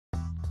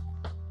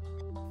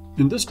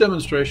In this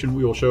demonstration,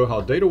 we will show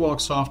how DataWalk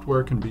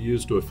software can be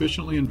used to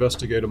efficiently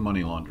investigate a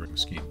money laundering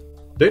scheme.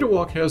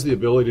 DataWalk has the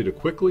ability to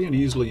quickly and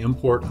easily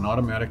import and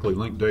automatically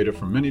link data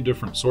from many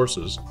different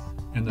sources,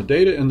 and the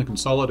data in the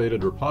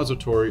consolidated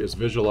repository is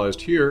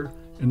visualized here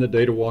in the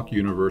DataWalk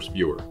Universe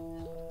Viewer.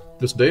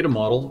 This data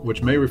model,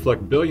 which may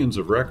reflect billions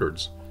of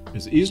records,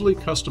 is easily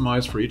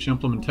customized for each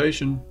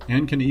implementation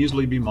and can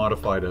easily be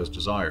modified as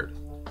desired.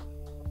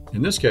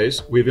 In this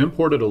case, we've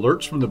imported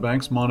alerts from the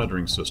bank's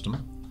monitoring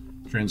system,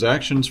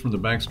 transactions from the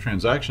bank's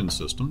transaction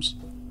systems,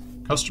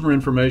 customer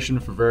information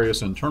for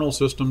various internal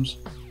systems,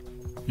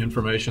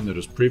 information that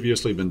has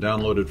previously been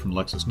downloaded from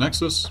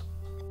LexisNexis,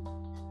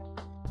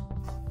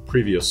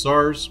 previous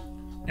SARs,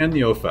 and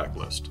the OFAC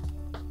list.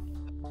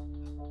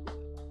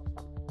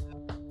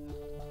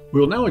 We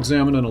will now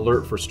examine an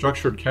alert for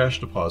structured cash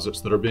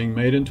deposits that are being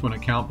made into an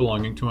account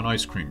belonging to an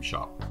ice cream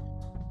shop.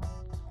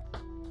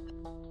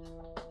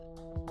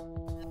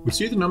 We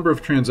see the number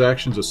of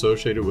transactions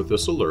associated with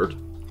this alert,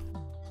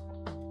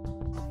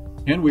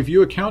 and we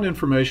view account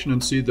information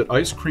and see that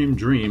Ice Cream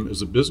Dream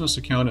is a business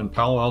account in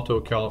Palo Alto,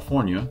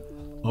 California,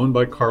 owned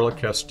by Carla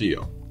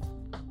Castillo.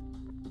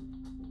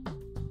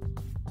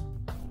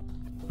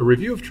 A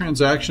review of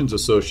transactions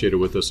associated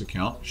with this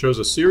account shows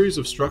a series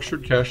of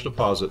structured cash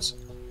deposits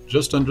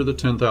just under the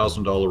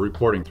 $10,000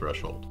 reporting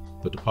threshold.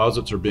 The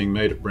deposits are being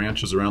made at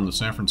branches around the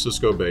San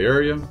Francisco Bay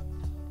Area,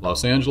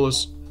 Los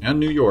Angeles, and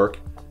New York,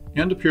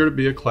 and appear to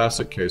be a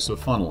classic case of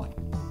funneling.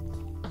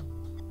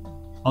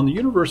 On the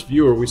Universe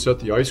Viewer, we set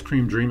the Ice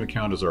Cream Dream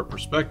account as our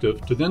perspective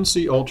to then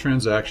see all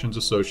transactions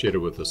associated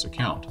with this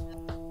account.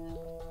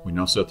 We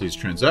now set these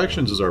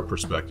transactions as our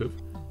perspective,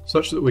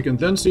 such that we can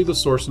then see the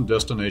source and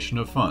destination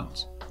of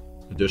funds.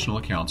 Additional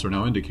accounts are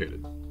now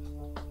indicated.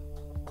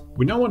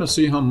 We now want to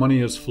see how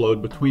money has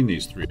flowed between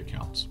these three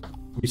accounts.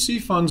 We see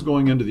funds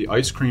going into the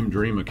Ice Cream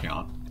Dream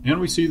account, and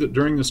we see that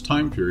during this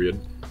time period,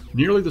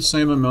 nearly the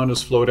same amount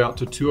has flowed out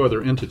to two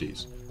other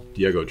entities,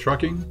 Diego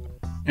Trucking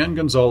and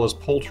Gonzalez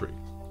Poultry.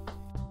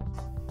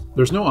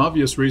 There's no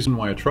obvious reason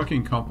why a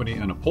trucking company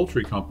and a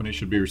poultry company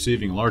should be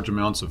receiving large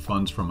amounts of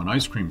funds from an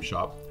ice cream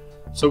shop,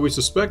 so we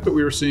suspect that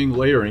we are seeing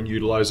layering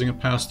utilizing a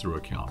pass-through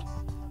account.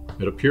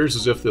 It appears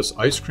as if this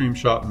ice cream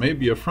shop may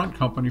be a front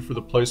company for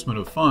the placement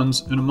of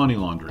funds in a money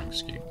laundering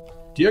scheme.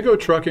 Diego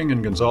Trucking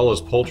and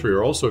Gonzalez Poultry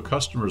are also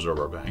customers of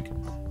our bank,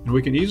 and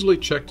we can easily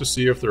check to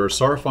see if there are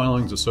SAR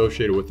filings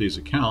associated with these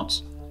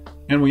accounts,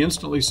 and we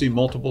instantly see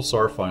multiple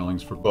SAR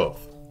filings for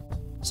both.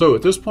 So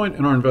at this point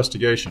in our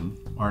investigation,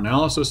 our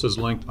analysis has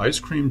linked Ice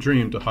Cream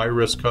Dream to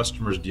high-risk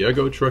customers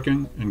Diego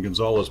Trucking and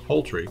Gonzalez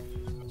Poultry,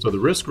 so the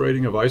risk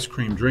rating of Ice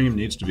Cream Dream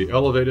needs to be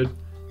elevated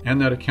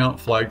and that account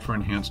flagged for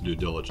enhanced due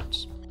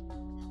diligence.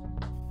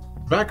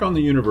 Back on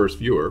the Universe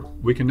Viewer,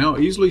 we can now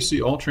easily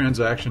see all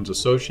transactions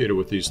associated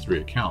with these three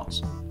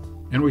accounts,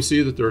 and we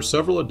see that there are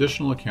several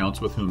additional accounts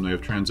with whom they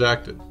have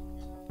transacted.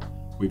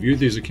 We view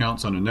these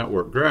accounts on a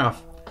network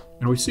graph,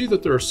 and we see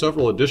that there are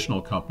several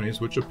additional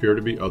companies which appear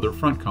to be other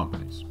front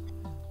companies.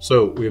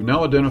 So we have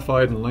now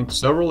identified and linked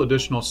several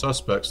additional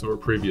suspects that were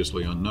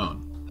previously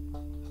unknown.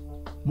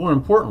 More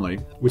importantly,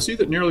 we see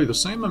that nearly the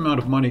same amount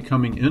of money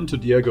coming into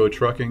Diego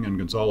Trucking and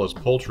Gonzalez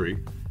Poultry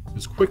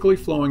is quickly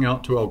flowing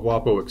out to El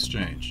Guapo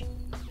Exchange.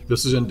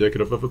 This is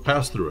indicative of a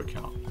pass-through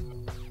account.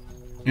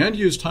 And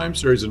use time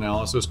series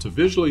analysis to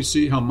visually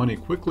see how money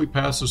quickly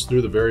passes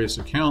through the various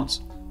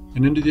accounts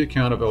and into the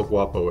account of El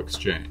Guapo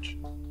Exchange.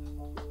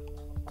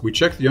 We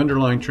check the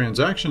underlying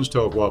transactions to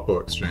El Guapo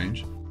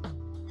Exchange,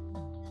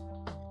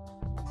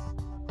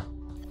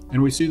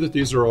 and we see that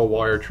these are all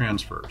wire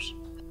transfers.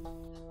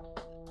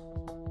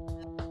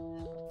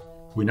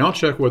 We now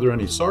check whether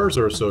any SARs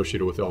are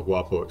associated with El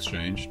Guapo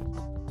Exchange,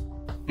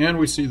 and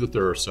we see that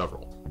there are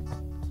several.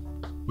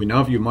 We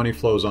now view money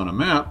flows on a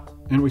map,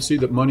 and we see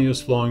that money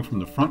is flowing from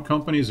the front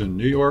companies in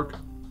New York,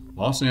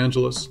 Los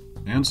Angeles,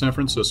 and San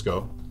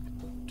Francisco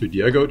to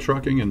Diego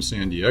Trucking in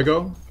San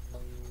Diego,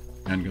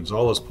 and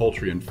Gonzalez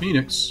Poultry in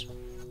Phoenix,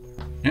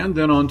 and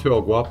then on to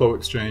El Guapo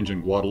Exchange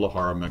in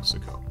Guadalajara,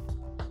 Mexico.